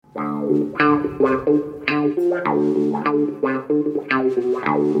Hello,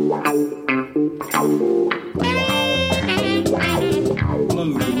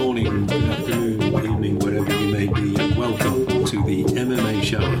 good morning, good afternoon, good evening, wherever you may be, and welcome to the MMA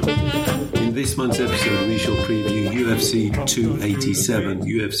Show. In this month's episode, we shall preview UFC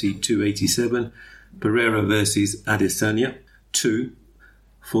 287, Pereira versus Adesanya 2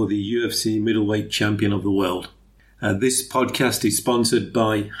 for the UFC middleweight champion of the world. This podcast is sponsored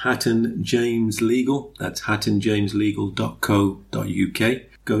by Hatton James Legal. That's hattonjameslegal.co.uk.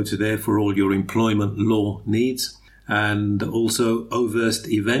 Go to there for all your employment law needs. And also Overst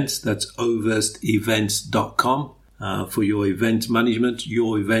Events. That's overstevents.com for your event management.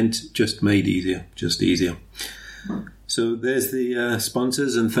 Your event just made easier, just easier. So there's the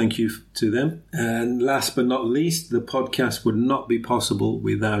sponsors, and thank you to them. And last but not least, the podcast would not be possible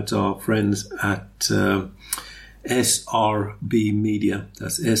without our friends at SRB Media.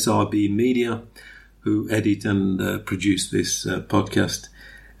 That's SRB Media, who edit and produce this podcast.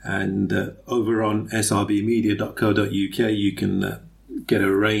 And over on srbmedia.co.uk, you can get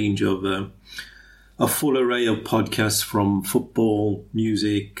a range of a full array of podcasts from football,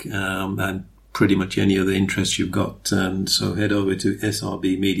 music, and pretty much any other interest you've got. And so head over to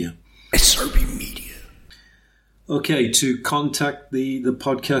SRB Media. SRB Media. Okay, to contact the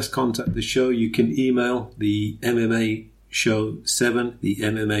podcast, contact the show, you can email the MMA Show 7, the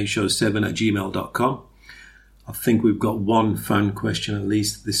MMA Show 7 at gmail.com. I think we've got one fan question at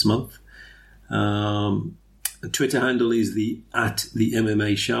least this month. The Twitter handle is the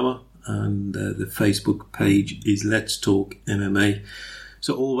MMA Shower, and the Facebook page is Let's Talk MMA.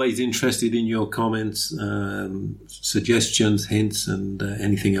 So always interested in your comments, suggestions, hints, and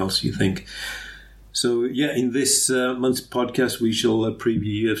anything else you think. So yeah, in this month's podcast, we shall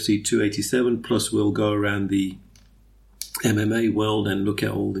preview UFC 287, plus we'll go around the MMA world and look at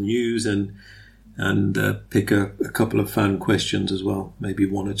all the news and pick a couple of fan questions as well, maybe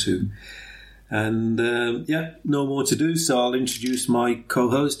one or two. And no more to do, so I'll introduce my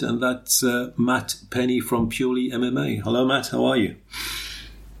co-host, and that's Matt Penny from Purely MMA. Hello, Matt, how are you?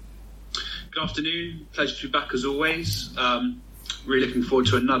 Good afternoon, pleasure to be back as always. Really looking forward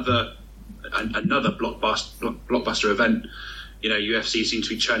to another blockbuster event. You know, UFC seems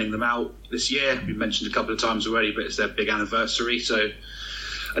to be churning them out this year. We've mentioned a couple of times already, but it's their big anniversary, so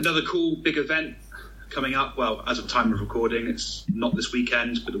another cool big event coming up. Well, as of time of recording, it's not this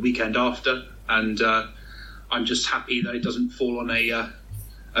weekend, but the weekend after. And I'm just happy that it doesn't fall on a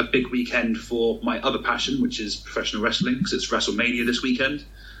big weekend for my other passion, which is professional wrestling, because it's WrestleMania this weekend.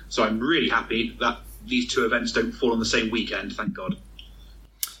 So I'm really happy that these two events don't fall on the same weekend, thank God.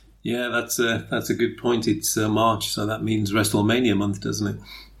 Yeah, that's a good point. It's March, so that means WrestleMania month, doesn't it?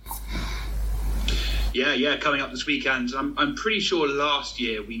 Yeah, coming up this weekend. I'm pretty sure last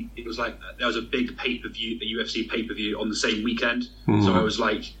year it was like there was a big pay-per-view, a UFC pay-per-view on the same weekend. Mm. So I was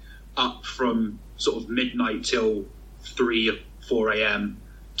like up from sort of midnight till 3 or 4 a.m.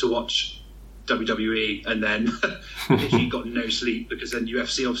 to watch WWE, and then literally got no sleep because then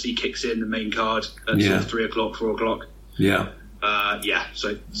UFC obviously kicks in the main card at sort of 3 o'clock, 4 o'clock. Yeah.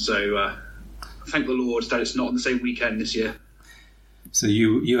 So thank the Lord that it's not on the same weekend this year. So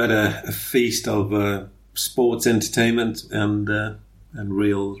you had a feast of sports entertainment and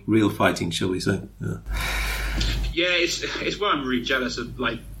real fighting, shall we say? Yeah, it's where I'm really jealous of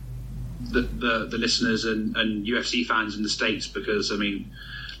like the listeners and UFC fans in the States, because I mean,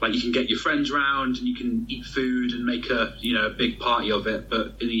 like you can get your friends round and you can eat food and make a big party of it,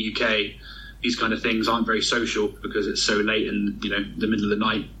 but in the UK these kind of things aren't very social because it's so late in the middle of the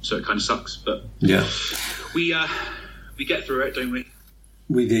night, so it kind of sucks. But yeah, we get through it, don't we?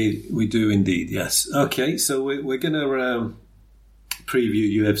 We do indeed, yes. Okay, so we're going to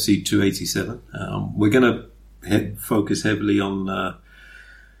preview UFC 287. We're going to focus heavily on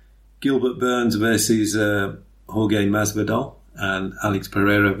Gilbert Burns versus Jorge Masvidal and Alex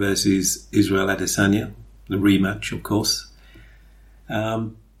Pereira versus Israel Adesanya, the rematch, of course.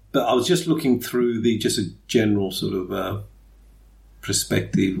 But I was just looking through just a general sort of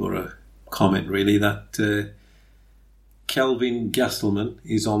perspective or a comment, really, that Kelvin Gastelum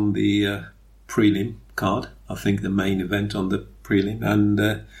is on the prelim card. I think the main event on the prelim,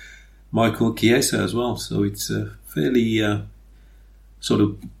 and Michael Chiesa as well. So it's a fairly sort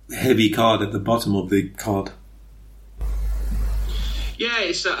of heavy card at the bottom of the card. Yeah,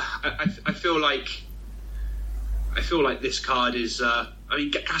 it's. I feel like this card is. I mean,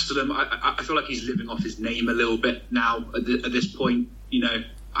 Gastelum. I feel like he's living off his name a little bit now at this point. I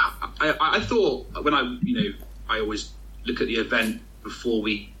thought when I always look at the event before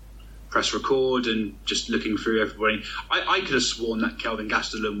we press record and just looking through everybody. I could have sworn that Kelvin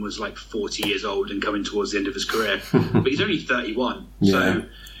Gastelum was like 40 years old and coming towards the end of his career, but he's only 31. Yeah. So,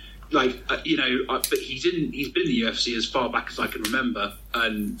 like, but he's been in the UFC as far back as I can remember,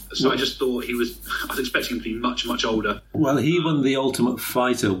 and so I just thought I was expecting him to be much, much older. Well, he won the Ultimate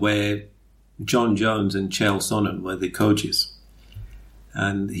Fighter where John Jones and Chael Sonnen were the coaches.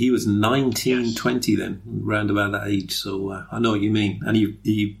 And he was 19, 20 then, round about that age. So I know what you mean. And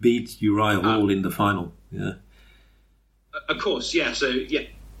he beat Uriah Hall in the final. Yeah. Of course, yeah. So, yeah,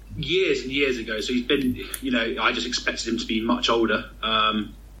 years and years ago. So he's been, I just expected him to be much older.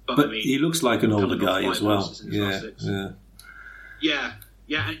 But I mean, he looks like an older guy as well. Yeah. Yeah.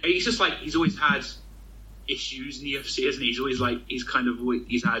 And he's just like, he's always had issues in the UFC, isn't he? He's always like, he's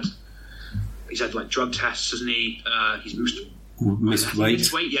had like drug tests, hasn't he? He's missed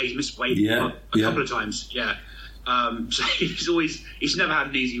weight. Yeah, he's missed weight a couple of times. Yeah. So he's never had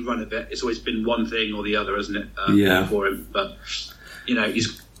an easy run of it. It's always been one thing or the other, isn't it? For him. But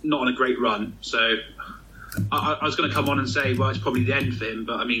he's not on a great run. So I was going to come on and say, well, it's probably the end for him.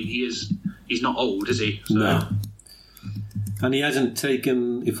 But I mean, he's not old, is he? So. No. And he hasn't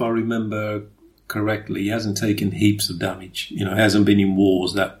taken, if I remember correctly, he hasn't taken heaps of damage. He hasn't been in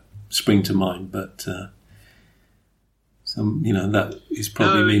wars that spring to mind, but. That is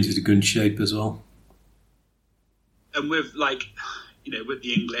probably means he's in good shape as well. And with with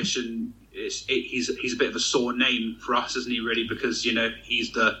the English, and he's a bit of a sore name for us, isn't he? Really, because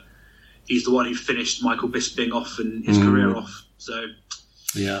he's the one who finished Michael Bisping off and his career off. So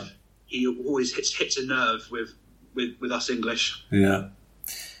yeah, he always hits a nerve with us English. Yeah,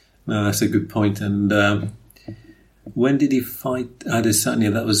 no, that's a good point. And when did he fight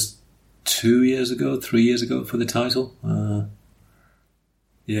Adesanya? That was 3 years ago for the title.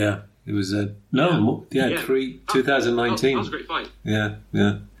 It was 2019. That was a great fight. Yeah,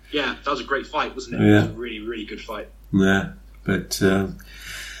 that was a great fight, wasn't it? Yeah. It was a really, really good fight. Yeah, but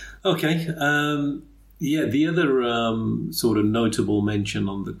okay. The other sort of notable mention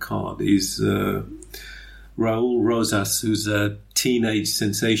on the card is Raul Rosas, who's a teenage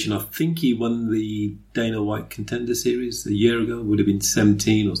sensation. I think he won the Dana White Contender Series a year ago. Would have been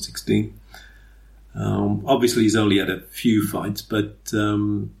 17 or 16. Obviously, he's only had a few fights, but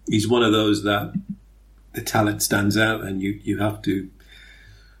he's one of those that the talent stands out, and you have to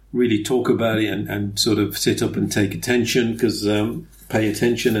really talk about it and sort of sit up and take attention, because pay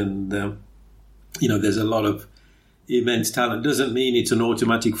attention, and there's a lot of immense talent. Doesn't mean it's an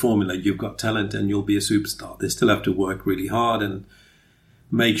automatic formula. You've got talent and you'll be a superstar. They still have to work really hard and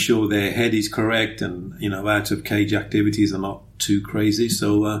make sure their head is correct, and out of cage activities are not too crazy.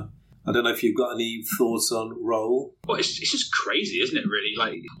 So I don't know if you've got any thoughts on Raul. Well, it's just crazy, isn't it, really?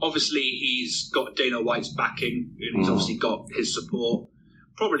 Like, obviously he's got Dana White's backing, and he's obviously got his support,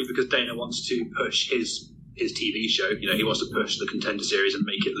 probably because Dana wants to push his TV show. He wants to push the Contender Series and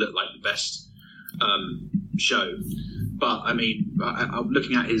make it look like the best show. But I mean, I'm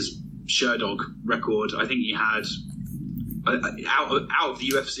looking at his Sherdog record. I think he had out of the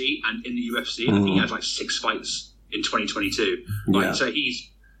UFC and in the UFC, I think he had like 6 fights in 2022. So he's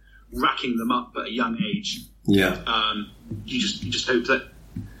racking them up at a young age. Yeah. You just hope that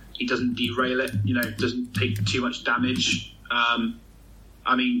he doesn't derail it. Doesn't take too much damage.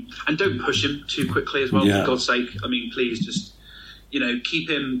 I mean, and don't push him too quickly as well. For God's sake. I mean, please just keep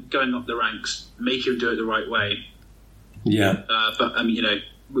him going up the ranks. Make him do it the right way. Yeah. But I mean,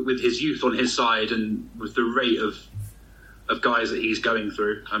 with his youth on his side and with the rate of guys that he's going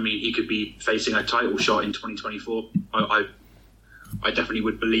through, I mean, he could be facing a title shot in 2024. I definitely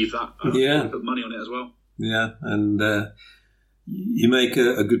would believe that. I would put money on it as well. Yeah, and you make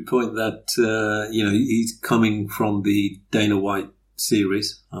a good point that he's coming from the Dana White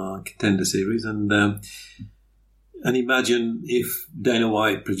series, Contender Series, and imagine if Dana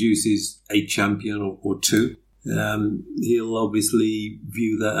White produces a champion or two, he'll obviously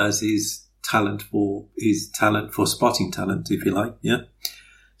view that as his talent for spotting talent, if you like. Yeah.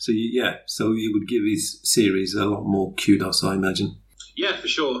 So he would give his series a lot more kudos, I imagine. Yeah, for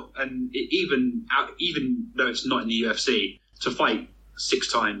sure. And even though it's not in the UFC, to fight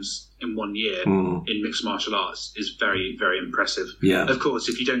 6 times in 1 year in mixed martial arts is very, very impressive. Yeah. Of course,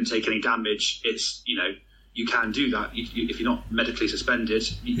 if you don't take any damage, it's you can do that. If you're not medically suspended,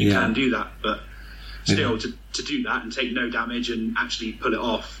 you can do that. But still, to do that and take no damage and actually pull it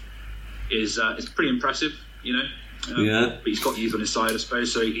off is pretty impressive. But he's got youth on his side, I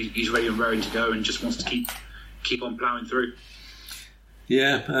suppose, so he's ready and raring to go and just wants to keep on ploughing through.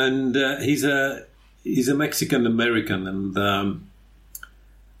 Yeah, and he's a Mexican American, and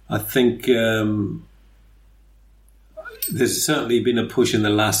I think there's certainly been a push in the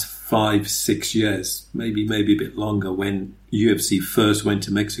last 5-6 years, maybe a bit longer, when UFC first went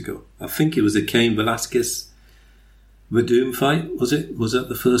to Mexico. I think it was a Cain Velasquez Verdum fight, was it? Was that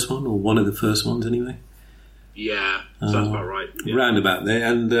the first one, or one of the first ones anyway? Yeah, sounds about right. Yeah. Round about there.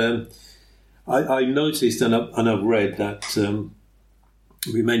 And I noticed and I've read that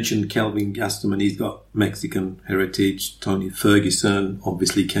we mentioned Kelvin Gastelum, he's got Mexican heritage, Tony Ferguson,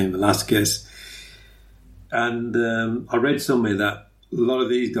 obviously Cain Velasquez. And I read somewhere that a lot of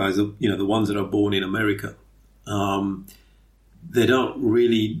these guys are, the ones that are born in America, they don't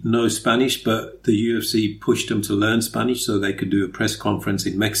really know Spanish, but the UFC pushed them to learn Spanish so they could do a press conference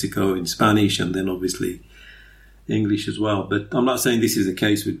in Mexico in Spanish, and then obviously English as well. But I'm not saying this is the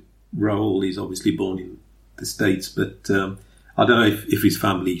case with Raul. He's obviously born in the States, but I don't know if his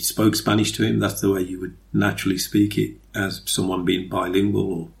family spoke Spanish to him. That's the way you would naturally speak it, as someone being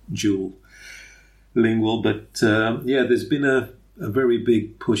bilingual or dual lingual. But there's been a very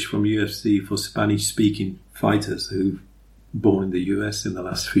big push from UFC for Spanish-speaking fighters who've born in the US in the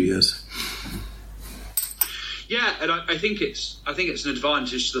last few years. Yeah, and I think it's an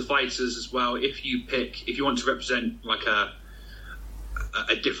advantage to the fighters as well. If you want to represent like a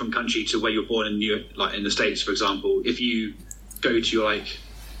different country to where you're born in the States, for example, if you go to your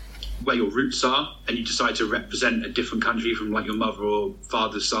where your roots are and you decide to represent a different country from like your mother or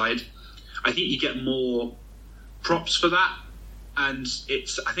father's side, I think you get more props for that. And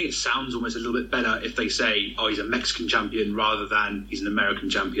I think it sounds almost a little bit better if they say, "Oh, he's a Mexican champion," rather than "He's an American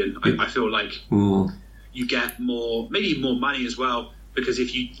champion." I feel like you get maybe more money as well, because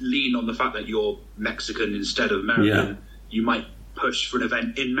if you lean on the fact that you're Mexican instead of American, you might push for an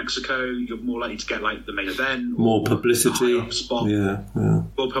event in Mexico. You're more likely to get like the main event, more publicity, a spot,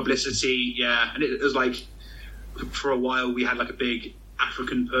 more publicity. Yeah, and it was like for a while we had like a big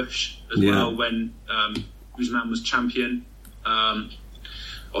African push as well when Usman was champion.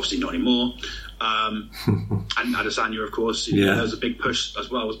 Obviously not anymore. And Adesanya, of course, there was a big push as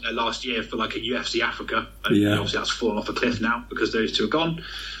well last year for like a UFC Africa. And obviously that's fallen off a cliff now because those two are gone.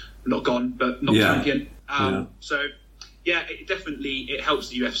 Not gone, but not champion. So it definitely helps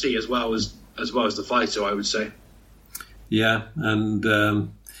the UFC as well as the fighter, I would say. Yeah, and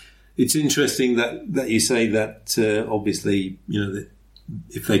it's interesting that you say that. Obviously, that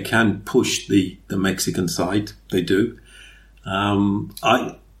if they can push the Mexican side, they do.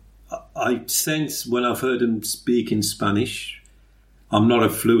 I sense when I've heard him speak in Spanish, I'm not a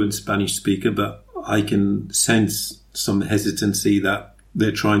fluent Spanish speaker, but I can sense some hesitancy that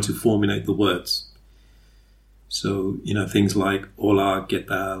they're trying to formulate the words. So, things like hola, ¿qué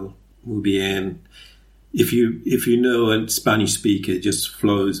tal?, muy bien. If you know a Spanish speaker, it just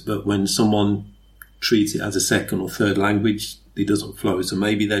flows, but when someone treats it as a second or third language, it doesn't flow. So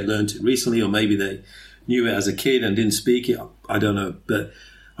maybe they learned it recently, or maybe they knew it as a kid and didn't speak it. I don't know. But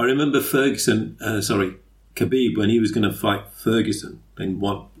I remember Khabib, when he was going to fight Ferguson in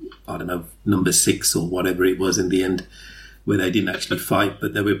number 6 or whatever it was in the end, where they didn't actually fight,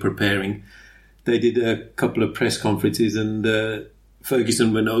 but they were preparing. They did a couple of press conferences, and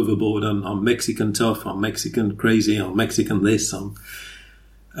Ferguson went overboard on I'm Mexican tough, I'm Mexican crazy, I'm Mexican this.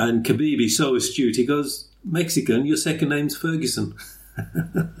 And Khabib is so astute. He goes, Mexican, your second name's Ferguson.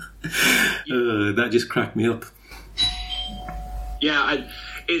 That just cracked me up. Yeah, I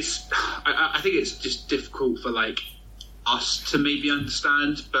think it's just difficult for like us to maybe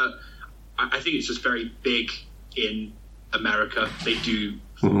understand, but I think it's just very big in America. They do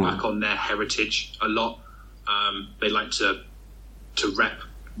fall back on their heritage a lot. They like to rep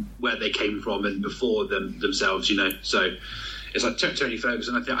where they came from and before themselves, So it's like Tony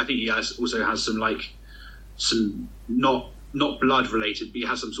Ferguson. I think he also has some not blood related, but he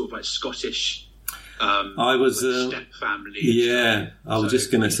has some sort of like Scottish. Step family. Yeah, I was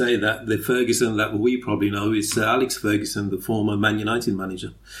just going to say that the Ferguson that we probably know is Alex Ferguson, the former Man United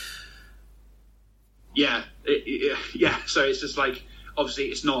manager. Yeah. So it's just like, obviously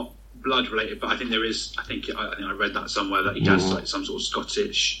it's not blood related, but I think there is. I think I read that somewhere that he has like some sort of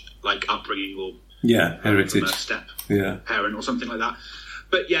Scottish like upbringing or heritage, from a step parent or something like that.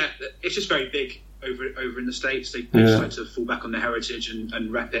 But it's just very big over in the States. They just like to fall back on their heritage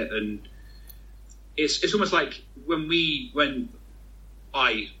and rep it, and it's almost like when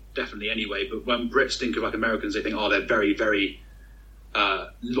I definitely anyway, but when Brits think of like Americans, they think, oh, they're very, very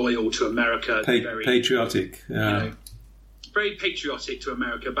loyal to America, very patriotic, very patriotic to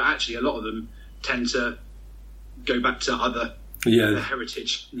America. But actually, a lot of them tend to go back to other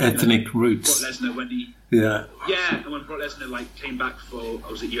heritage, ethnic roots. Brock Lesnar, when he and when Brock Lesnar came back for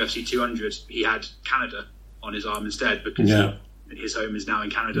UFC 200, he had Canada on his arm instead because his home is now in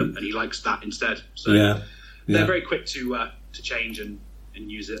Canada, and he likes that instead. So they're very quick to change and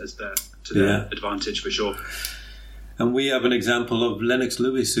and use it as their advantage for sure. And we have an example of Lennox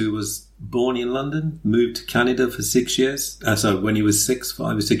Lewis, who was born in London, moved to Canada for 6 years. So when he was 5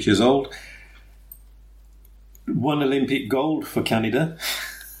 or 6 years old, won Olympic gold for Canada.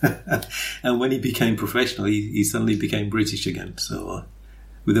 And when he became professional, he suddenly became British again. So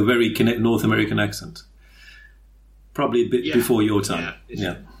with a very North American accent. Probably a bit before your time.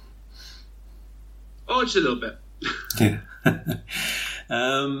 Yeah. Oh, just a little bit. Yeah.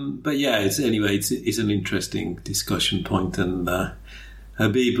 But yeah, it's an interesting discussion point, and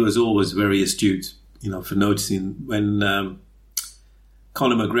Habib was always very astute, for noticing when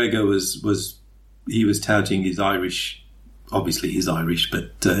Conor McGregor was touting his Irish. Obviously, he's Irish,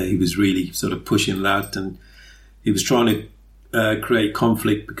 but he was really sort of pushing that, and he was trying to create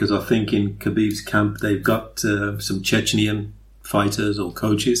conflict because I think in Khabib's camp they've got some Chechnyan fighters or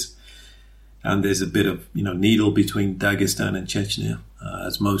coaches. And there's a bit of, needle between Dagestan and Chechnya,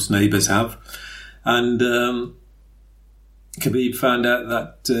 as most neighbours have. And Khabib found out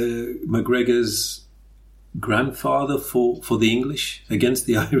that McGregor's grandfather fought for the English against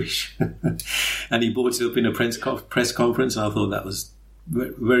the Irish. And he brought it up in a press conference. And I thought that was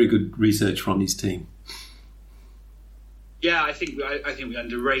very good research from his team. Yeah, I think we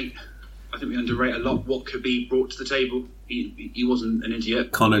underrate. I think we underrate a lot what Khabib brought to the table. He wasn't an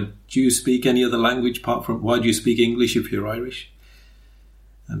idiot. Conor, do you speak any other language apart from... Why do you speak English if you're Irish?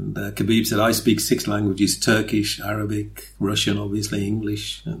 And Khabib said, I speak 6 languages: Turkish, Arabic, Russian, obviously,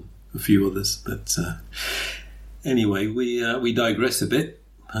 English, and a few others. But anyway, we digress a bit.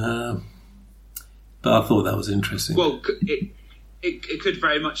 But I thought that was interesting. Well, it could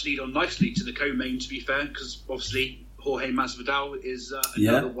very much lead on nicely to the co-main, to be fair, because obviously Jorge Masvidal is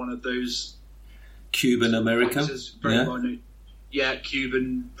another one of those Cuban American,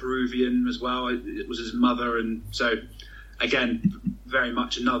 Cuban, Peruvian as well. It was his mother, and so again, very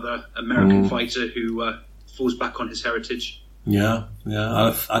much another American fighter who falls back on his heritage. Yeah.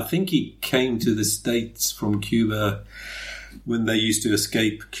 I think he came to the States from Cuba when they used to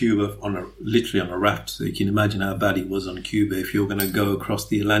escape Cuba literally on a raft. So you can imagine how bad it was on Cuba if you're going to go across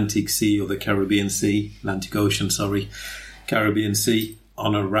the Atlantic Sea or the Caribbean Sea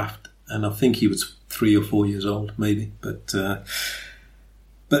on a raft. And I think he was 3 or 4 years old, maybe. But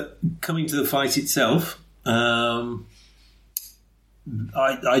coming to the fight itself, I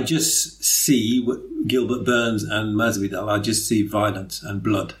just see Gilbert Burns and Masvidal. I just see violence and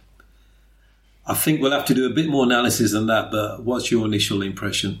blood. I think we'll have to do a bit more analysis than that, but what's your initial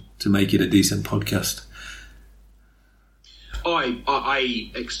impression to make it a decent podcast? I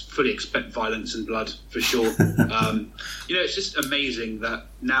fully expect violence and blood, for sure. It's just amazing that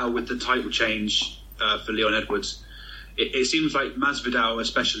now with the title change for Leon Edwards, it seems like Masvidal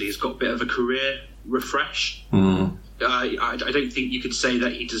especially has got a bit of a career refresh. I don't think you could say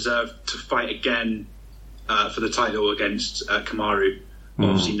that he deserved to fight again for the title against Kamaru.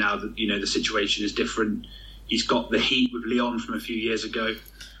 Obviously now that the situation is different, he's got the heat with Leon from a few years ago.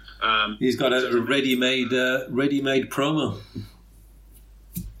 He's got a ready-made promo.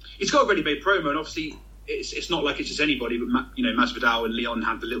 He's got a ready-made promo, and obviously it's not like it's just anybody. But Masvidal and Leon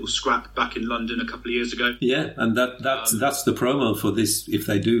had the little scrap back in London a couple of years ago. Yeah, and that's the promo for this. If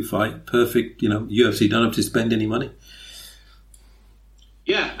they do fight, perfect. UFC don't have to spend any money.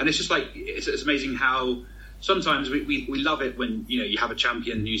 Yeah, and it's just like it's amazing how sometimes we love it when you have a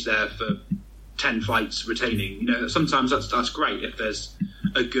champion who's there for 10 fights retaining. Sometimes that's great if there's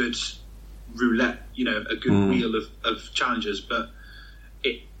a good roulette, a good wheel of challengers. But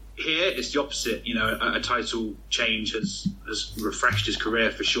here it's the opposite. A title change has refreshed his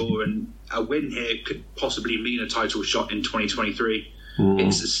career for sure, and a win here could possibly mean a title shot in 2023.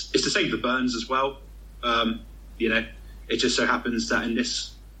 It's the same for Burns as well. It just so happens that in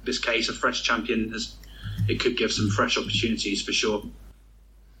this case, a fresh champion it could give some fresh opportunities for sure.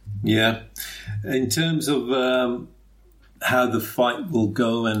 Yeah. In terms of how the fight will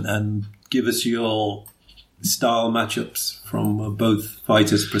go and give us your style matchups from both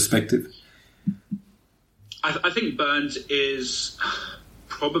fighters' perspective. I think Burns is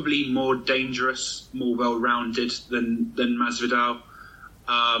probably more dangerous, more well-rounded than Masvidal.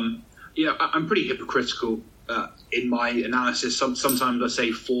 I'm pretty hypocritical in my analysis. Sometimes I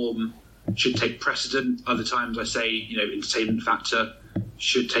say form should take precedent. Other times I say, entertainment factor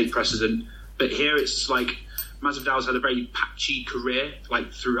should take precedent. But here it's like Masvidal's had a very patchy career,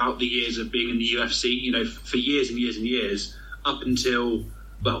 like throughout the years of being in the UFC. For years and years and years, up until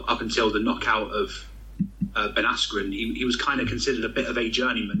the knockout of Ben Askren, he was kind of considered a bit of a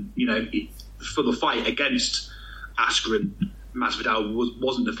journeyman. For the fight against Askren, Masvidal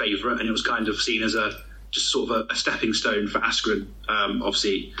wasn't the favourite, and it was kind of seen as a just sort of a stepping stone for Askren.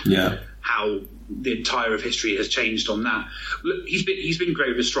 Obviously, how the entire of history has changed on that. Look, he's been great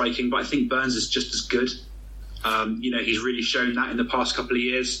with his striking, but I think Burns is just as good. He's really shown that in the past couple of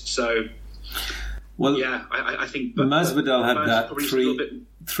years. So, I think Masvidal had that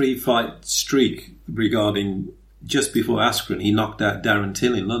three-fight streak regarding just before Askren. He knocked out Darren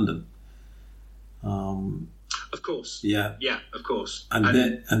Till in London. Of course. Yeah, of course. And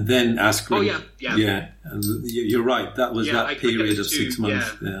then Askren. Oh, yeah. And you're right. That was that period of 6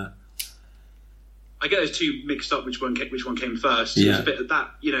 months. Yeah. I get those two mixed up. Which one came first? Yeah. It was a bit of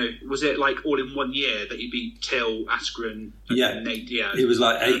that. Was it like all in 1 year that you beat Till, Askren, and Nate Diaz? It was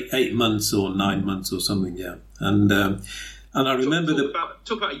like 8 months or 9 months or something. Yeah. And I remember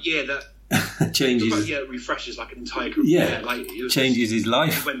talk about a year that changes. Talk about a year that refreshes like an entire career. Yeah. Like changes his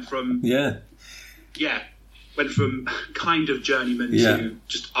life. Went from kind of journeyman to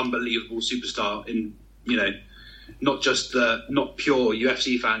just unbelievable superstar in not just not pure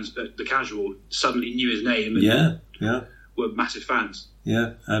UFC fans, but the casual suddenly knew his name and were massive fans.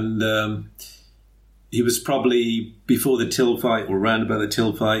 Yeah, and he was probably, before the Till fight or round about the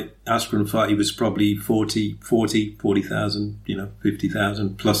Till fight, Askren fight, he was probably 40,000,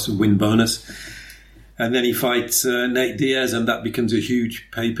 50,000 plus a win bonus. And then he fights Nate Diaz, and that becomes a huge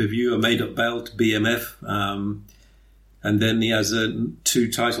pay-per-view, a made-up belt, BMF. And then he has 2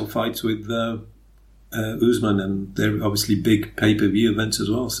 title fights with Usman, and they're obviously big pay-per-view events as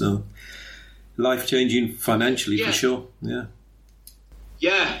well. So life-changing financially for sure.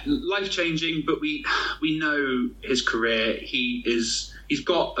 Yeah, life-changing. But we know his career. He's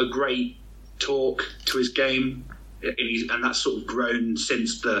got a great talk to his game, and that's sort of grown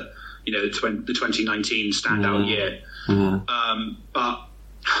since the 2019 standout year. But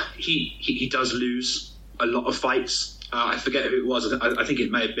he does lose a lot of fights. I forget who it was. I think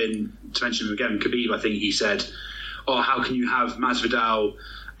it may have been, to mention him again, Khabib. I think he said, how can you have Masvidal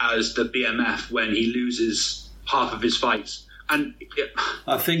as the BMF when he loses half of his fights? And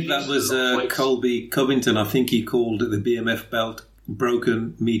I think that was Colby Covington. I think he called the BMF belt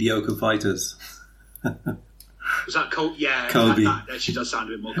broken mediocre fighters. Was that Colby? Yeah, Colby. That actually does sound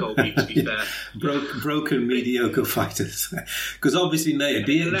a bit more Colby, to be fair. Broken mediocre fighters. Because obviously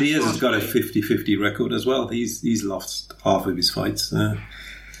Diaz has got a 50-50 record as well. He's lost half of his fights.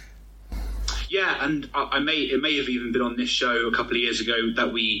 Yeah, and it may have even been on this show a couple of years ago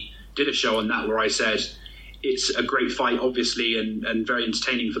that we did a show on that where I said it's a great fight, obviously, and very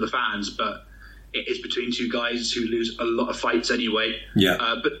entertaining for the fans, but it is between two guys who lose a lot of fights anyway. Yeah.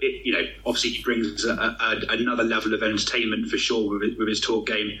 But obviously he brings another level of entertainment for sure with his talk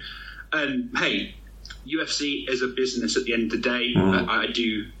game. And hey, UFC is a business at the end of the day. I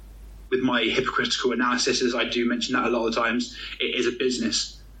do, with my hypocritical analysis, I do mention that a lot of times. It is a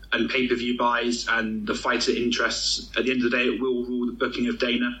business, and pay-per-view buys and the fighter interests. At the end of the day, it will rule the booking of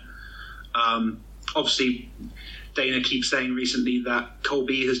Dana. Obviously, Dana keeps saying recently that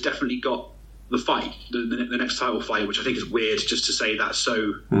Colby has definitely got the fight, the next title fight, which I think is weird just to say that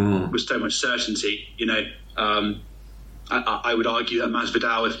with so much certainty. I would argue that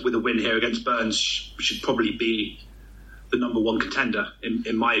Masvidal, with a win here against Burns, should probably be the number one contender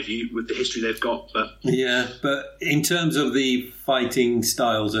in my view, with the history they've got. But in terms of the fighting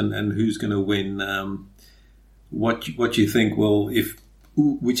styles and who's going to win, what do you think? Well, if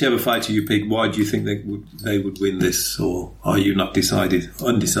whichever fighter you pick, why do you think they would win this, or are you not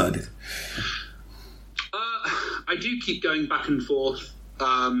undecided? I do keep going back and forth,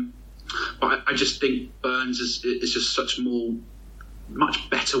 but I just think Burns is just much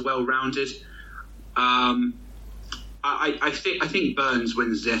better, well-rounded. I think Burns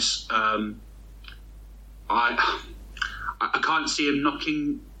wins this. I can't see him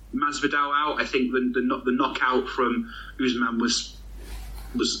knocking Masvidal out. I think the knockout from Usman was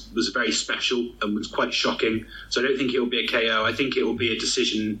very special and was quite shocking. So I don't think it will be a KO. I think it will be a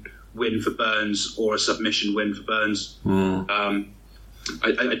decision win for Burns or a submission win for Burns. I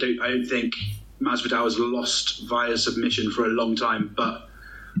don't think Masvidal has lost via submission for a long time, but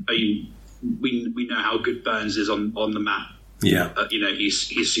we know how good Burns is on the mat. Yeah,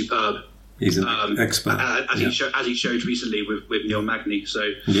 he's superb. He's an expert, as he showed recently with Neil Magny. So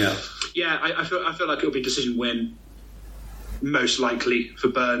I feel like it'll be a decision win, most likely for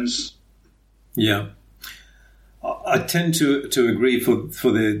Burns. Yeah. I tend to agree for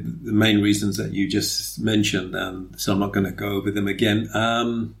the main reasons that you just mentioned, so I'm not going to go over them again.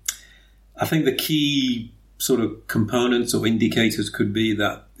 I think the key sort of components or indicators could be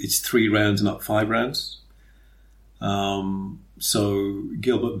that it's 3 rounds, not 5 rounds. So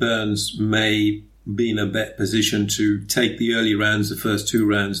Gilbert Burns may be in a better position to take the early rounds, the first 2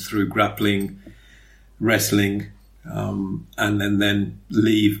 rounds, through grappling, wrestling, and then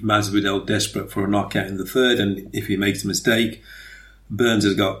leave Masvidal desperate for a knockout in the third. And if he makes a mistake, Burns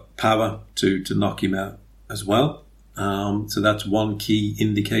has got power to knock him out as well. So that's one key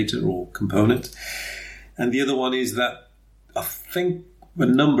indicator or component. And the other one is that I think a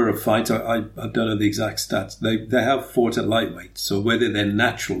number of fights, I don't know the exact stats, they have fought at lightweight. So whether they're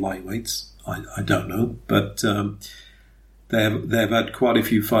natural lightweights, I don't know. But they've had quite a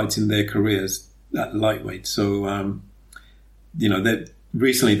few fights in their careers at lightweight. So,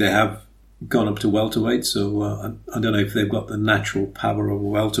 recently they have gone up to welterweight. So I don't know if they've got the natural power of a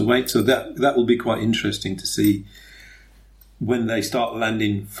welterweight. So that will be quite interesting to see when they start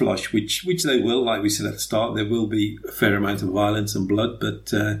landing flush, which they will. Like we said at the start, there will be a fair amount of violence and blood.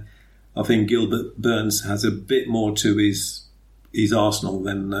 But I think Gilbert Burns has a bit more to his arsenal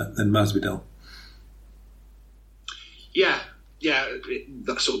than Masvidal. Yeah,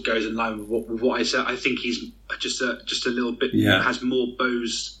 that sort of goes in line with what I said. I think he's just a little bit has more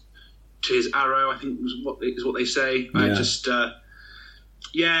bows to his arrow, I think is what they say.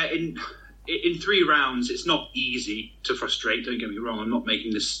 Yeah. In 3 rounds, it's not easy to frustrate. Don't get me wrong. I'm not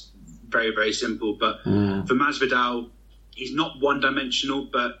making this very, very simple. But for Masvidal, he's not one-dimensional,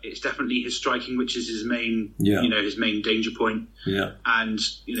 but it's definitely his striking, which is his main, his main danger point. Yeah. And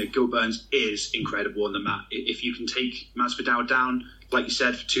Gil Burns is incredible on the mat. If you can take Masvidal down, like you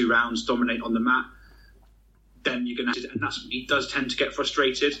said, for 2 rounds, dominate on the mat, then you're going to. And he does tend to get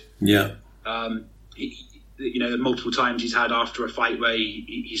frustrated. Yeah. Multiple times he's had after a fight where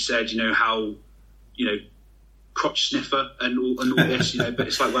he said, how, crotch sniffer and all this, but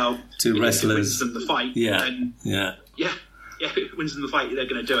it's like, well, two wrestlers, if it wins them the fight, if it wins them the fight, they're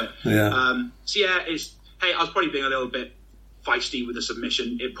going to do it. Yeah. I was probably being a little bit feisty with the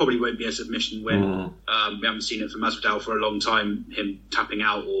submission. It probably won't be a submission win. We haven't seen it from Masvidal for a long time, him tapping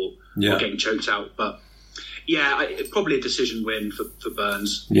out or getting choked out, but. Yeah, probably a decision win for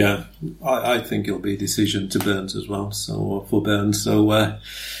Burns. Yeah, I think it'll be a decision to Burns as well. So for Burns. So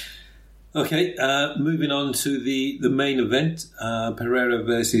moving on to the main event, Pereira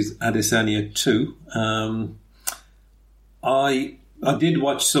versus Adesanya 2. I did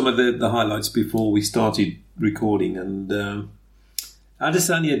watch some of the highlights before we started recording, and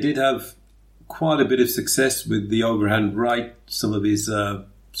Adesanya did have quite a bit of success with the overhand right. Some of his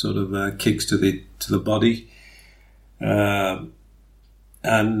kicks to the body.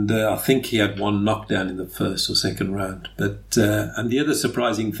 And I think he had one knockdown in the first or second round. But and the other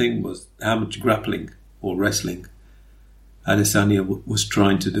surprising thing was how much grappling or wrestling Adesanya was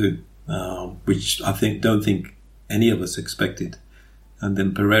trying to do, which I don't think any of us expected. And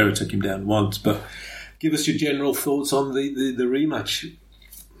then Pereira took him down once. But give us your general thoughts on the rematch.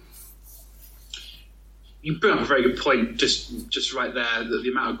 You bring up a very good point, just right there, the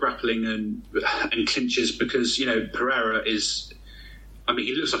amount of grappling and clinches, because Pereira is,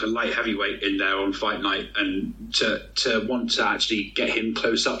 he looks like a light heavyweight in there on fight night, and to want to actually get him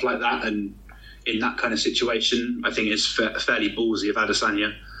close up like that and in that kind of situation, I think is fairly ballsy of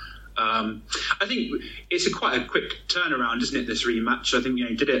Adesanya. I think it's quite a quick turnaround, isn't it? This rematch, I think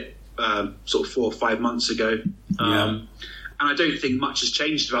did it sort of 4 or 5 months ago, and I don't think much has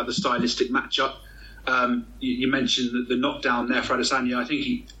changed about the stylistic matchup. You mentioned the knockdown there for Adesanya. I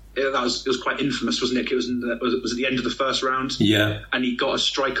think it was quite infamous, wasn't it? It was at the end of the first round. Yeah, and he got a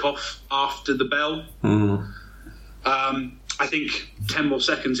strike off after the bell. I think 10 more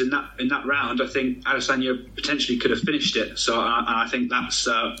seconds in that round, I think Adesanya potentially could have finished it. So I think that's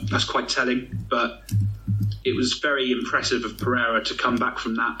quite telling. But it was very impressive of Pereira to come back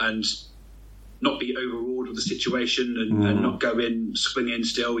from that and not be overawed with the situation and not go in swinging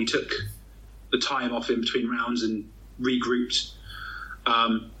still. He took the time off in between rounds and regrouped.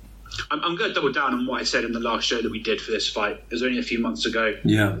 I'm going to double down on what I said in the last show that we did for this fight. It was only a few months ago.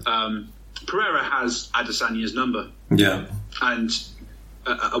 Yeah. Pereira has Adesanya's number. Yeah. And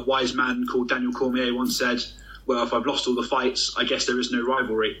a wise man called Daniel Cormier once said, well, if I've lost all the fights, I guess there is no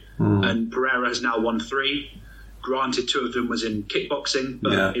rivalry. And Pereira has now won 3. Granted, 2 of them was in kickboxing,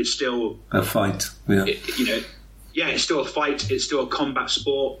 but it's still a fight. Yeah. It's still a fight. It's still a combat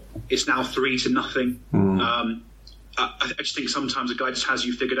sport. It's now 3-0. I just think sometimes a guy just has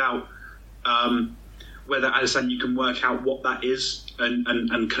you figured out. Whether Adesanya can work out what that is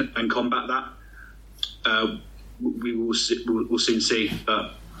and combat that, we'll soon see.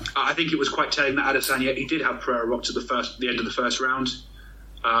 But I think it was quite telling that Adesanya, he did have Pereira rocked at the end of the first round,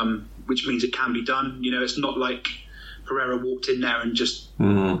 which means it can be done. It's not like Pereira walked in there and just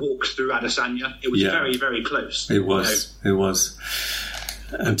walked through Adesanya. It was very, very close. It was. It was.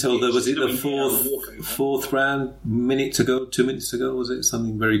 Until there was the fourth round, 2 minutes ago, was it?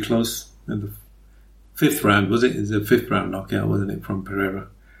 Something very close in the fifth round, was it? It was a fifth round knockout, wasn't it, from Pereira?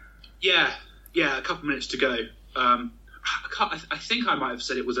 Yeah, a couple of minutes to go. I think I might have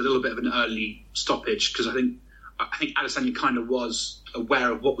said it was a little bit of an early stoppage because I think Adesanya kind of was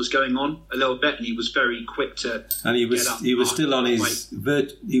aware of what was going on a little bit, and he was very quick to. And he was still on his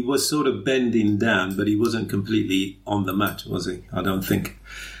he was sort of bending down, but he wasn't completely on the mat, was he? I don't think.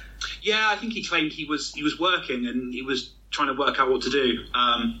 Yeah, I think he claimed he was working and he was trying to work out what to do.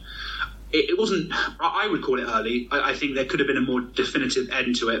 It wasn't. I would call it early. I think there could have been a more definitive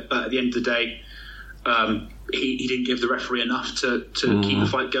end to it, but at the end of the day, he didn't give the referee enough to keep the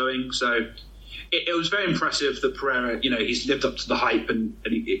fight going. So. It was very impressive that Pereira, he's lived up to the hype and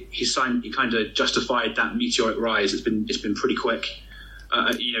he kind of justified that meteoric rise. It's been pretty quick.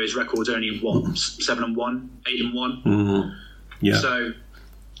 His record's only 7-1, 8-1. Mm-hmm. Yeah. So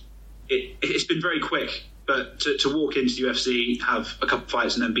it's been very quick. But to walk into the UFC, have a couple of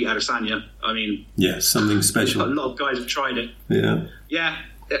fights, and then beat Adesanya, I mean, something special. A lot of guys have tried it. Yeah. Yeah.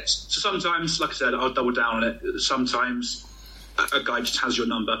 So sometimes, like I said, I'll double down on it. Sometimes. A guy just has your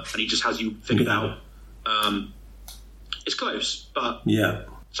number and he just has you figured out. It's close, but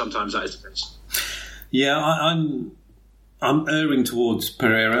sometimes that is the case. Yeah, I'm erring towards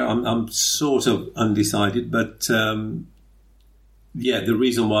Pereira. I'm sort of undecided, but the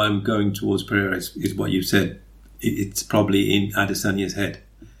reason why I'm going towards Pereira is what you said. It's probably in Adesanya's head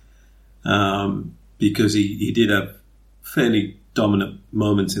because he did have fairly dominant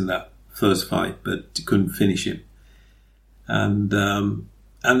moments in that first fight, but couldn't finish him. And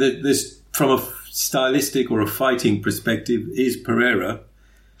there's, from a stylistic or a fighting perspective, is Pereira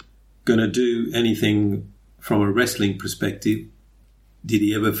going to do anything from a wrestling perspective? Did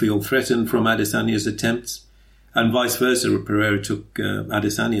he ever feel threatened from Adesanya's attempts? And vice versa, Pereira took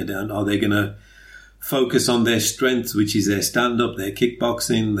Adesanya down. Are they going to focus on their strengths, which is their stand-up, their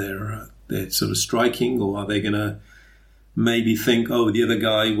kickboxing, their sort of striking, or are they going to maybe think, the other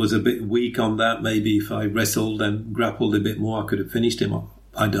guy was a bit weak on that. Maybe if I wrestled and grappled a bit more, I could have finished him.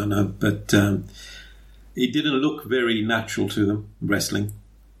 I don't know. But it didn't look very natural to them, wrestling,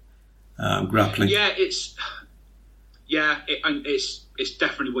 grappling. It's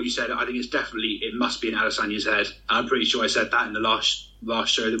definitely what you said. I think it must be in Adesanya's head. I'm pretty sure I said that in the last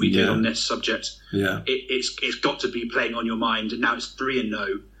show that we did on this subject. Yeah. It's got to be playing on your mind. And now it's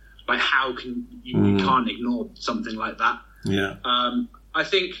 3-0. Like, how can you can't ignore something like that? Yeah. I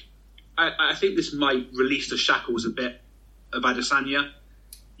think this might release the shackles a bit of Adesanya.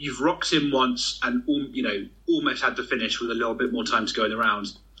 You've rocked him once and almost had the finish with a little bit more time to go in the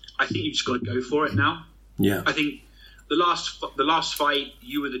round. I think you've just got to go for it now. Yeah. I think the last fight,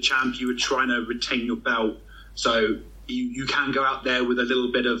 you were the champ. You were trying to retain your belt, so you can go out there with a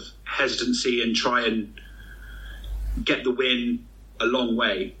little bit of hesitancy and try and get the win a long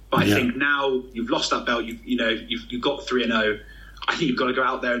way. But I think now you've lost that belt, you've got 3-0. I think you've got to go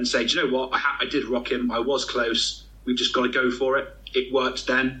out there and say, do you know what? I did rock him. I was close. We've just got to go for it. It worked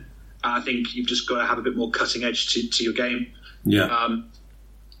then. And I think you've just got to have a bit more cutting edge to your game. Yeah.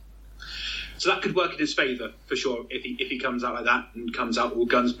 So that could work in his favour for sure if he comes out like that and comes out all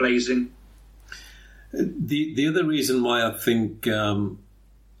guns blazing. The other reason why I think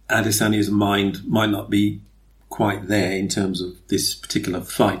Adesanya's mind might not be quite there in terms of this particular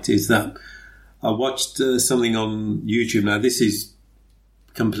fight is that I watched something on YouTube. Now, this is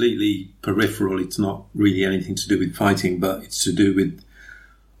completely peripheral. It's not really anything to do with fighting, but it's to do with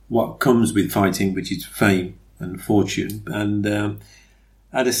what comes with fighting, which is fame and fortune. And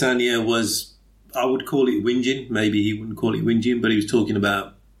Adesanya was, I would call it whinging. Maybe he wouldn't call it whinging, but he was talking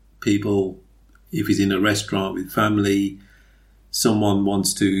about people, if he's in a restaurant with family, someone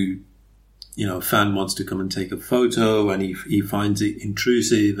wants to, a fan wants to come and take a photo, and he finds it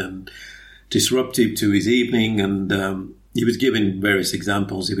intrusive and disruptive to his evening. And he was giving various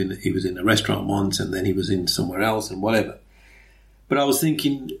examples. He was in a restaurant once, and then he was in somewhere else, and whatever. But I was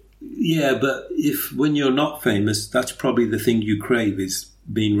thinking, but if when you're not famous, that's probably the thing you crave, is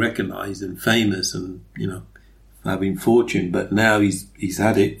being recognised and famous and having fortune. But now he's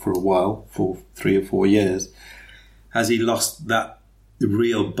had it for a while, for 3 or 4 years. Has he lost that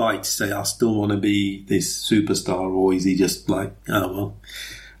real bite to say, I still want to be this superstar, or is he just like, I'm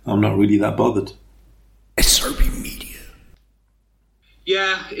not really that bothered? SRB Media.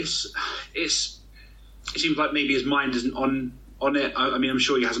 Yeah, it seems like maybe his mind isn't on it. I mean, I'm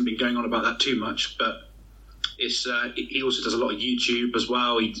sure he hasn't been going on about that too much, but he also does a lot of YouTube as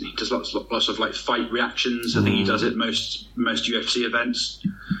well. He does lots of like fight reactions. I think he does it most UFC events.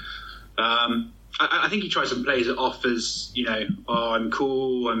 I think he tries and plays it off as, I'm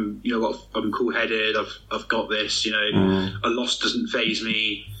cool, I'm cool-headed, I've got this, a loss doesn't faze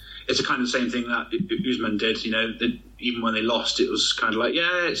me. it's a kind of the same thing that Usman did. You know, even when they lost, it was kind of like,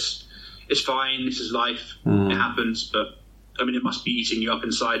 yeah, it's fine. This is life. It happens. But I mean, it must be eating you up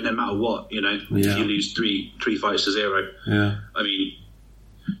inside, no matter what. You know, if you lose three fights to 0. Yeah. I mean,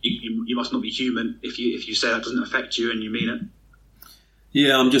 you must not be human if you say that doesn't affect you and you mean it.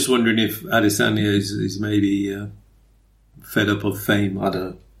 Yeah, I'm just wondering if Adesanya is maybe fed up of fame. I don't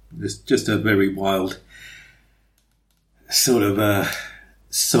know. It's just a very wild sort of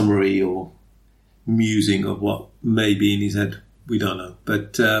summary or musing of what may be in his head. We don't know.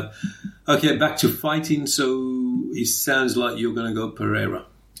 But, okay, back to fighting. So it sounds like you're going to go Pereira.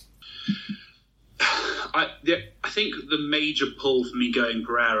 I think the major pull for me going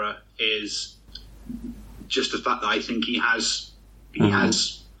Pereira is just the fact that I think he has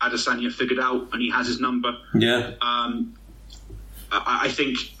Adesanya figured out and he has his number. Yeah. I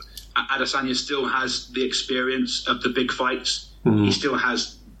think Adesanya still has the experience of the big fights. He still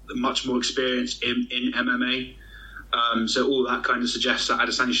has much more experience in MMA. So all that kind of suggests that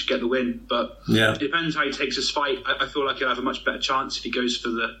Adesanya should get the win. But it depends how he takes his fight. I feel like he'll have a much better chance if he goes for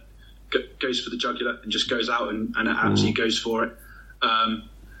the jugular and just goes out and absolutely goes for it.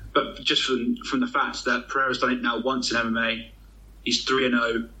 But just from the fact that Pereira's done it now once in MMA, he's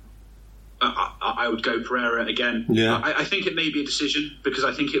 3-0. I would go Pereira again. Yeah. I think it may be a decision because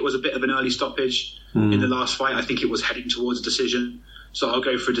I think it was a bit of an early stoppage in the last fight. I think it was heading towards a decision. So I'll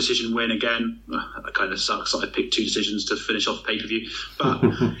go for a decision win again. That kind of sucks that I picked 2 decisions to finish off pay-per-view. But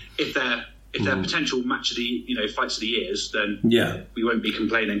if they're potential match of the fights of the years, then we won't be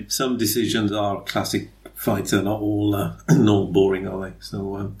complaining. Some decisions are classic fights, are not all boring, are they?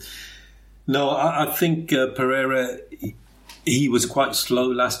 So no, I think Pereira. He was quite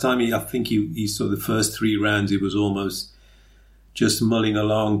slow last time. I think he saw the first 3 rounds. He was almost just mulling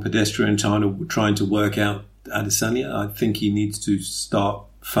along, pedestrian, trying to work out Adesanya. I think he needs to start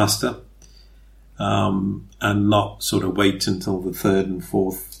faster and not sort of wait until the 3rd and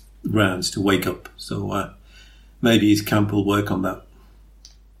 4th rounds to wake up. So maybe his camp will work on that.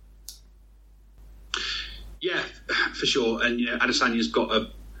 Yeah, for sure. And Adesanya's got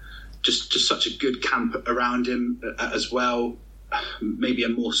just such a good camp around him as well. Maybe a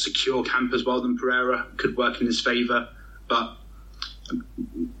more secure camp as well than Pereira could work in his favour. But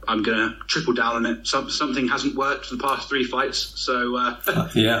I'm going to triple down on it. Something hasn't worked for the past 3 fights. So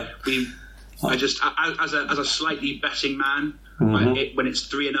I just, as a slightly betting man, when it's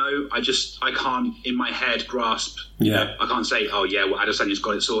 3-0, I can't in my head grasp. Yeah. I can't say, Adesanya's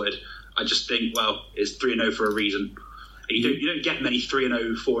got it sorted. I just think, well, it's 3-0 for a reason. You don't get many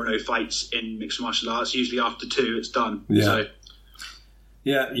 3-0, 4-0 fights in mixed martial arts. Usually after 2, it's done. Yeah. So,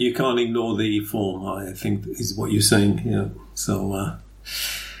 yeah, you can't ignore the form, I think, is what you're saying. Yeah. So,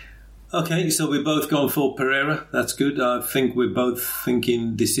 okay, so we're both going for Pereira. That's good. I think we're both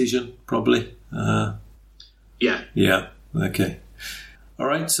thinking decision, probably. Yeah. Yeah, okay. All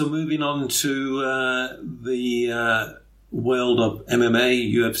right, so moving on to the world of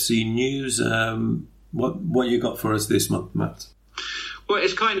MMA, UFC news. What you got for us this month, Matt? Well,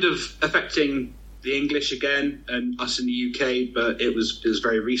 it's kind of affecting the English again and us in the UK, but it was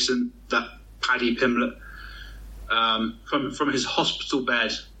very recent that Paddy Pimblett, from his hospital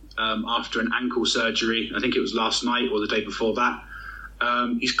bed after an ankle surgery, I think it was last night or the day before that,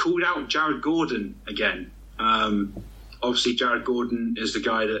 he's called out Jared Gordon again. Obviously, Jared Gordon is the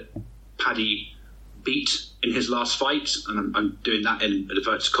guy that Paddy beat in his last fight, and I'm doing that in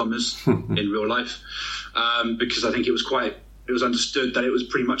inverted commas in real life, because I think it was understood that it was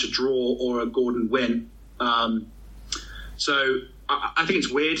pretty much a draw or a Gordon win. So I think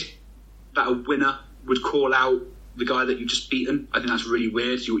it's weird that a winner would call out the guy that you've just beaten. I think that's really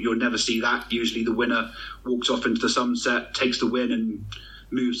weird. You'll never see that. Usually the winner walks off into the sunset, takes the win and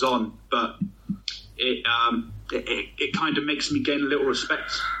moves on. But it kind of makes me gain a little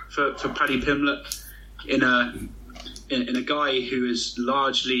respect for Paddy Pimblett in a guy who is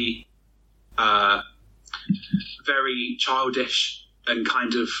largely very childish and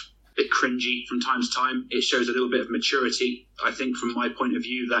kind of a bit cringy from time to time. It shows a little bit of maturity, I think, from my point of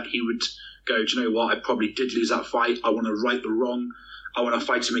view, that he would go, do you know what, I probably did lose that fight. I want to right the wrong. I want to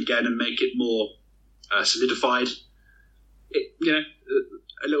fight him again and make it more solidified.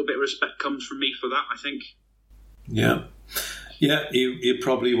 A little bit of respect comes from me for that, I think. Yeah. Yeah, he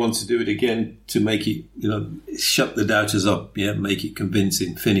probably wants to do it again to make it, shut the doubters up. Yeah, make it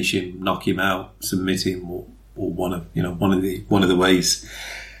convincing, finish him, knock him out, submit him, or one of the ways.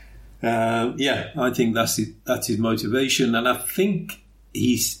 I think that's his motivation, and I think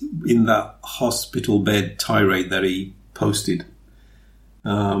he's in that hospital bed tirade that he posted.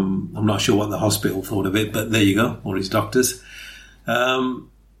 I'm not sure what the hospital thought of it, but there you go, or his doctors.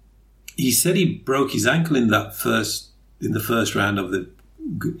 he said he broke his ankle in the first round of the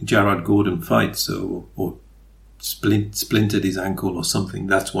Gerard Gordon fight, so or splintered his ankle or something.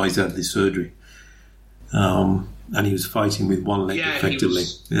 That's why he's had this surgery. And he was fighting with one leg effectively.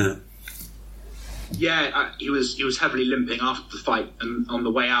 He was heavily limping after the fight, and on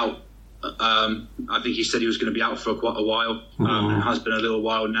the way out, I think he said he was going to be out for quite a while. It has been a little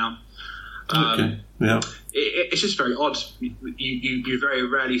while now. It's just very odd. You very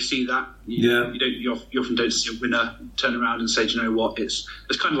rarely see that. You often don't see a winner turn around and say, "Do you know what? It's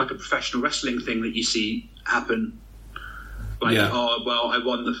kind of like a professional wrestling thing that you see happen." Like, oh well, I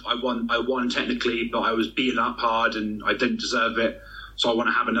won technically, but I was beaten up hard and I didn't deserve it, so I want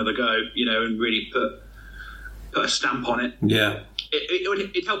to have another go, and really put a stamp on it. Yeah,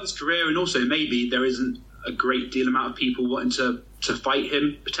 it helped his career, and also maybe there isn't a great deal amount of people wanting to fight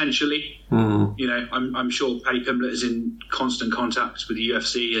him potentially. I'm sure Paddy Pimblett is in constant contact with the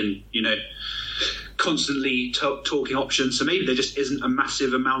UFC and constantly talking options. So maybe there just isn't a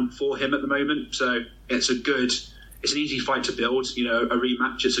massive amount for him at the moment. So it's an easy fight to build. A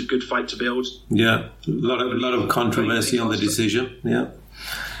rematch. It's a good fight to build. Yeah, a lot of controversy on the decision. Yeah,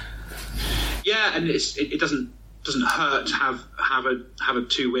 and it doesn't hurt to have a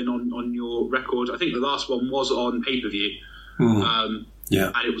 2-win on your record. I think the last one was on pay-per-view. And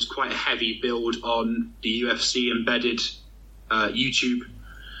it was quite a heavy build on the UFC embedded YouTube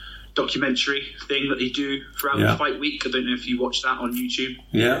documentary thing that they do throughout the fight week. I don't know if you watched that on YouTube.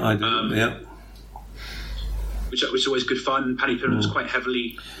 Yeah, I do. Which is always good fun. Paddy Pimblett was quite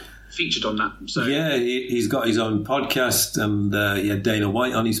heavily featured on that. So he's got his own podcast, and he had Dana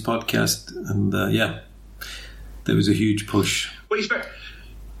White on his podcast, and there was a huge push. Well,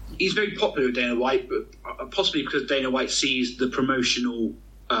 he's very popular with Dana White, but possibly because Dana White sees the promotional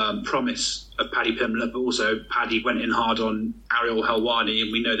promise of Paddy Pimblett, but also Paddy went in hard on Ariel Helwani,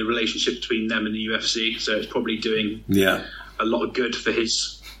 and we know the relationship between them and the UFC, so it's probably doing a lot of good for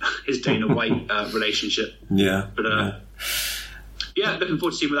his Dana White relationship. Looking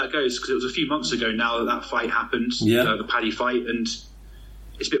forward to seeing where that goes, because it was a few months ago now that fight happened, the Paddy fight, and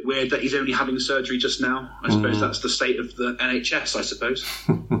it's a bit weird that he's only having surgery just now. I suppose that's the state of the NHS, I suppose.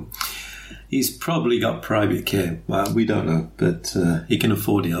 He's probably got private care. Well, we don't know, but he can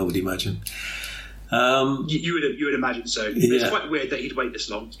afford it, I would imagine. You would imagine so. It's quite weird that he'd wait this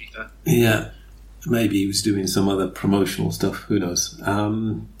long, to be fair. Yeah. Maybe he was doing some other promotional stuff. Who knows?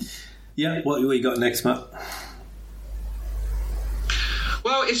 What we got next, Matt?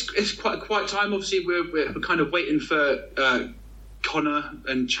 Well, it's quite a quiet time. Obviously, we're kind of waiting for Conor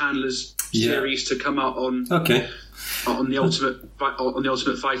and Chandler's series to come out on the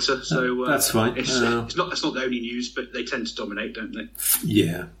Ultimate Fighter. So that's fine. It's not the only news, but they tend to dominate, don't they?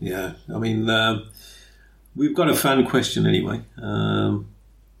 Yeah. I mean, we've got a fan question anyway.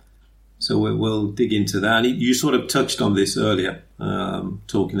 So we'll dig into that. And you sort of touched on this earlier,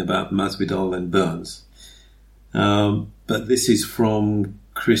 talking about Masvidal and Burns. But this is from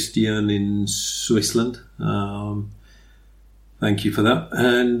Christian in Switzerland. Thank you for that.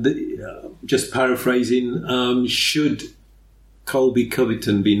 And just paraphrasing, should Colby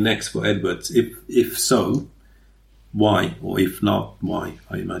Covington be next for Edwards? If so, why? Or if not, why,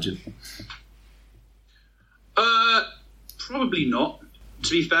 I imagine? Probably not. To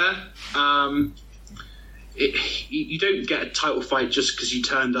be fair, you don't get a title fight just because you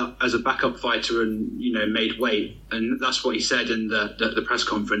turned up as a backup fighter and made weight, and that's what he said in the press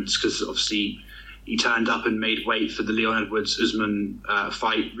conference. Because obviously he turned up and made weight for the Leon Edwards-Usman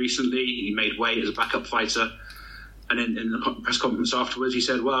fight recently. He made weight as a backup fighter, and in the press conference afterwards, he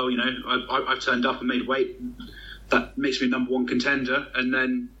said, "Well, I've turned up and made weight. That makes me number one contender." And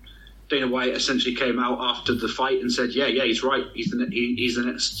then Dana White essentially came out after the fight and said, "Yeah, he's right. He's the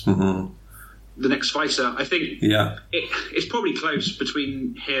next the next fighter." I think it's probably close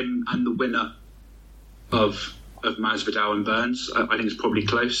between him and the winner of Masvidal and Burns. I think it's probably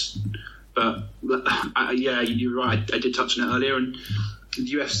close, but you're right. I did touch on it earlier, and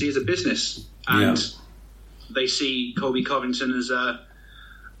the UFC is a business, and they see Colby Covington as a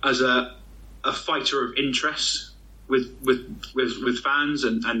fighter of interest with fans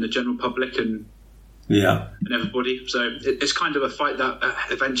and the general public and everybody. So it's kind of a fight that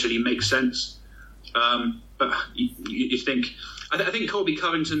eventually makes sense. But you think, I think Colby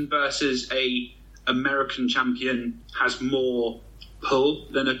Covington versus a American champion has more pull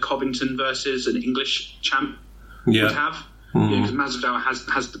than a Covington versus an English champ would have. Because Masvidal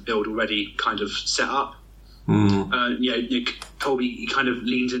has the build already kind of set up. Colby kind of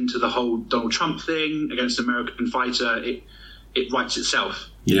leans into the whole Donald Trump thing against an American fighter. It writes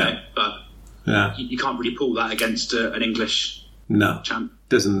itself, but you can't really pull that against an English No, champ.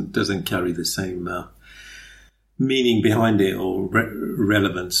 Doesn't carry the same meaning behind it or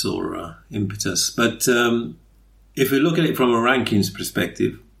relevance or impetus. But if we look at it from a rankings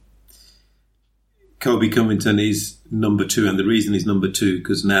perspective, Colby Covington is number 2, and the reason he's number 2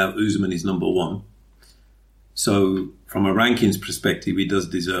 because now Usman is number 1. So from a rankings perspective, he does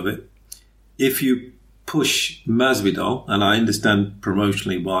deserve it. If you push Masvidal, and I understand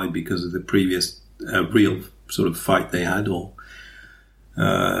promotionally why, because of the previous real sort of fight they had, or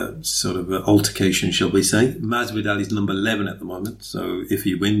sort of altercation, shall we say. Masvidal is number 11 at the moment, so if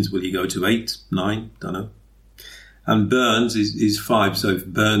he wins, will he go to 8, 9? Don't know. And Burns is 5, so if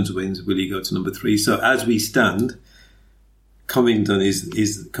Burns wins, will he go to number 3? So as we stand, Covington is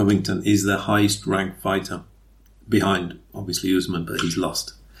the highest ranked fighter, behind obviously Usman, but he's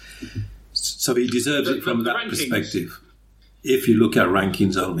lost. So he deserves it from that perspective. If you look at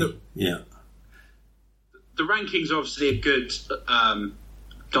rankings only, The rankings are obviously a good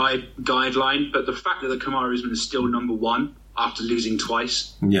guideline, but the fact that Kamaru Usman is still number 1 after losing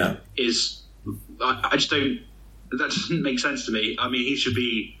twice, is I just don't. That doesn't make sense to me. I mean, he should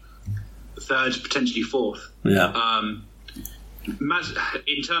be 3rd, potentially 4th.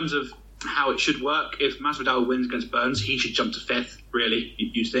 In terms of how it should work, if Masvidal wins against Burns, he should jump to 5th. Really,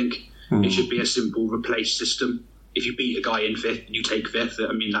 you think it should be a simple replace system. If you beat a guy in 5th, you take 5th.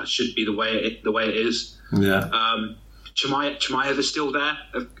 I mean, that should be the way it is. Chimaev is still there,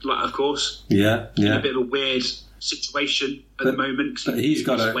 of course. In a bit of a weird situation at the moment. But he's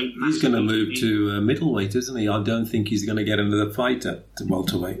going to move to middleweight, isn't he? I don't think he's going to get another fight at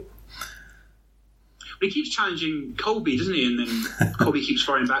welterweight. But he keeps challenging Colby, doesn't he? And then Colby keeps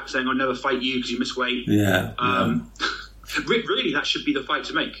firing back, saying, "I'll never fight you because you miss weight." Really, that should be the fight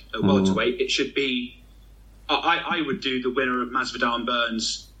to make at welterweight. It should be. I would do the winner of Masvidal and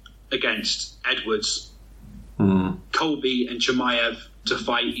Burns against Edwards, Colby and Chimaev to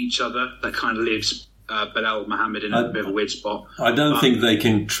fight each other. That kind of leaves Belal Muhammad in a bit of a weird spot. I don't think they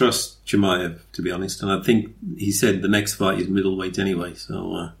can trust Chimaev, to be honest. And I think he said the next fight is middleweight anyway.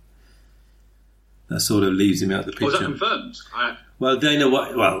 So that sort of leaves him out of the picture. Was that confirmed? Well, Dana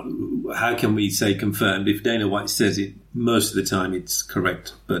White. Well, how can we say confirmed? If Dana White says it, most of the time it's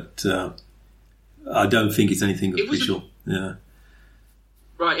correct. But I don't think it's anything official.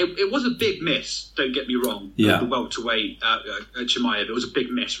 Right, it was a big miss. Don't get me wrong. The welterweight Chimaev, it was a big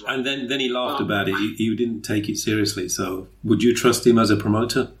miss. Right? And then he laughed about it. He didn't take it seriously. So, would you trust him as a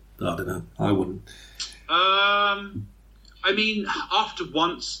promoter? I don't know. I wouldn't. I mean, after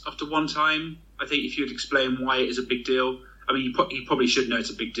one time, I think if you'd explain why it is a big deal, I mean, you probably should know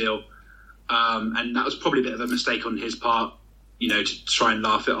it's a big deal. And that was probably a bit of a mistake on his part, to try and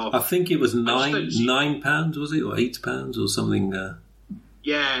laugh it off. I think it was £9, was it, or £8 or something?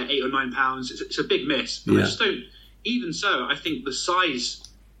 Yeah, £8 or £9. It's a big miss. But I just don't. Even so, I think the size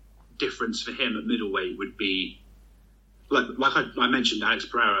difference for him at middleweight would be like I mentioned, Alex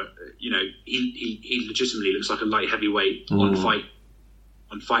Pereira. He legitimately looks like a light heavyweight on fight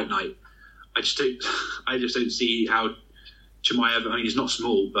night. I just don't see how Chimaev. I mean, he's not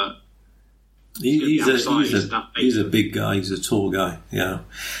small, but he's a big guy. He's a tall guy. Yeah,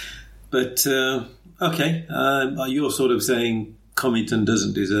 but okay. You're sort of saying Covington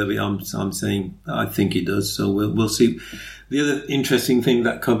doesn't deserve it. I'm saying I think he does. So we'll see. The other interesting thing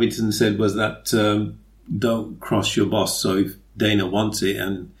that Covington said was that don't cross your boss. So if Dana wants it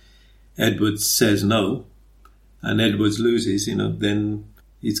and Edwards says no, and Edwards loses, then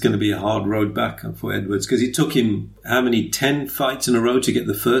it's going to be a hard road back for Edwards, because it took him 10 fights in a row to get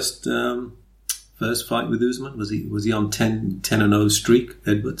the first fight with Usman. Was he on 10-0 streak,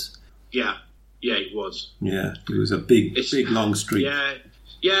 Edwards? Yeah, he was. Yeah, it was a big long streak.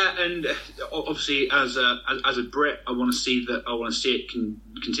 Yeah, and obviously as a Brit, I want to see it can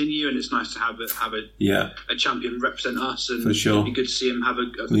continue, and it's nice to have a champion represent us, and for sure. It'd be good to see him have a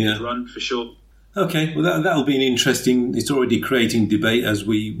good run for sure. Okay, well that'll be an interesting. It's already creating debate as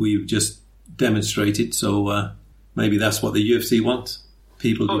we've just demonstrated. So maybe that's what the UFC wants: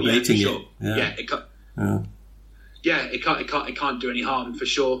 people debating sure. it. It can't do any harm for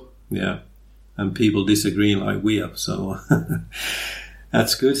sure. Yeah, and people disagreeing like we have. So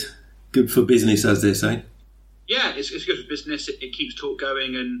that's good. Good for business, as they say. Yeah, it's good for business. It keeps talk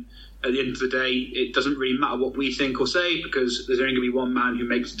going, and at the end of the day, it doesn't really matter what we think or say, because there's only going to be one man who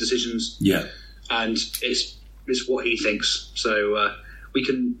makes the decisions. Yeah. And it's what he thinks. So we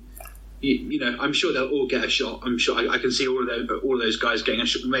can, I'm sure they'll all get a shot. I'm sure I can see all of those guys getting a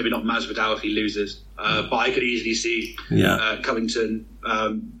shot. Maybe not Masvidal if he loses, but I could easily see Covington.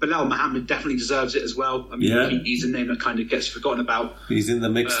 Belal Muhammad definitely deserves it as well. I mean, he's a name that kind of gets forgotten about. He's in the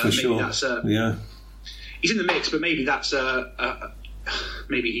mix for sure. he's in the mix, but maybe that's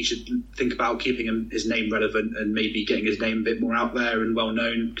maybe he should think about keeping his name relevant and maybe getting his name a bit more out there and well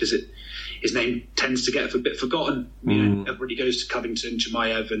known, because his name tends to get a bit forgotten. You know, everybody goes to Covington,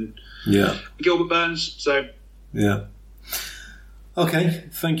 Chimaev, and Gilbert Burns. So yeah. Okay,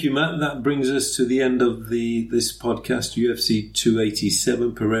 thank you, Matt. That brings us to the end of this podcast, UFC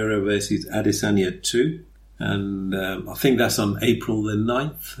 287, Pereira versus Adesanya 2. And I think that's on April the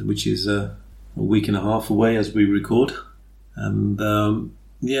 9th, which is a week and a half away as we record. And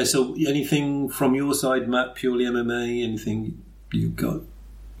so anything from your side, Matt, purely MMA, anything you're going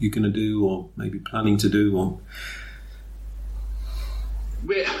to do or maybe planning to do? Or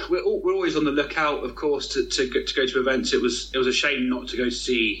We're always on the lookout, of course, to go to events. It was a shame not to go to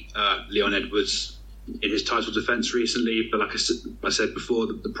see Leon Edwards in his title defence recently, but like I said before,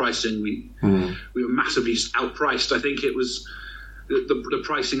 the pricing, we were massively outpriced. I think it was the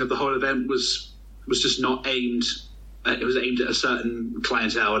pricing of the whole event was just not aimed. It was aimed at a certain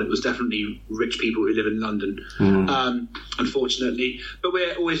clientele, and it was definitely rich people who live in London, unfortunately. But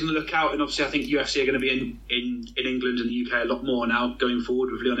we're always on the lookout, and obviously I think UFC are going to be in England and the UK a lot more now going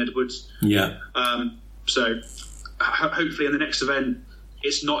forward with Leon Edwards. Yeah. So hopefully in the next event,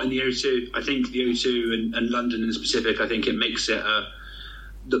 it's not in the O2. I think the O2 and London in specific, I think it makes it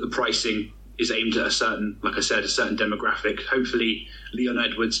that the pricing is aimed at a certain, like I said, a certain demographic. Hopefully Leon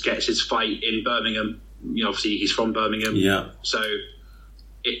Edwards gets his fight in Birmingham. You know, obviously he's from Birmingham, so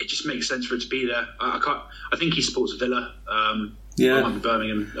it just makes sense for it to be there. I think he supports Villa. It might be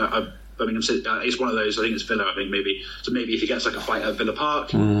Birmingham. Birmingham City. It's one of those. I think it's Villa. I think maybe. So maybe if he gets like a fight at Villa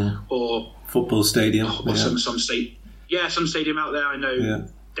Park or football stadium or some stadium out there. I know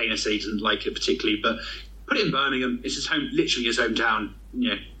Dana City doesn't like it particularly, but put it in Birmingham. It's his home, literally his hometown.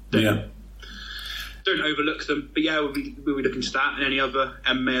 Don't overlook them. But we'll be looking to that and any other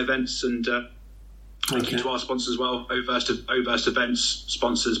MMA events. And thank you to our sponsors as well. Overst Events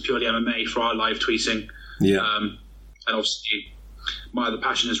sponsors Purely MMA for our live tweeting. And obviously my other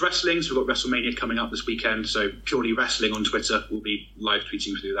passion is wrestling, so we've got WrestleMania coming up this weekend, so Purely Wrestling on Twitter will be live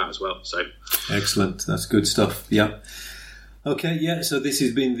tweeting through that as well. So excellent, that's good stuff. So this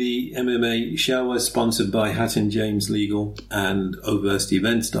has been the MMA Shower, sponsored by Hatton James Legal and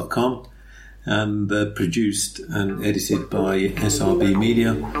overstevents.com, and produced and edited by SRB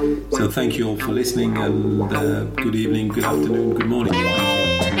Media. So thank you all for listening, and good evening, good afternoon, good morning.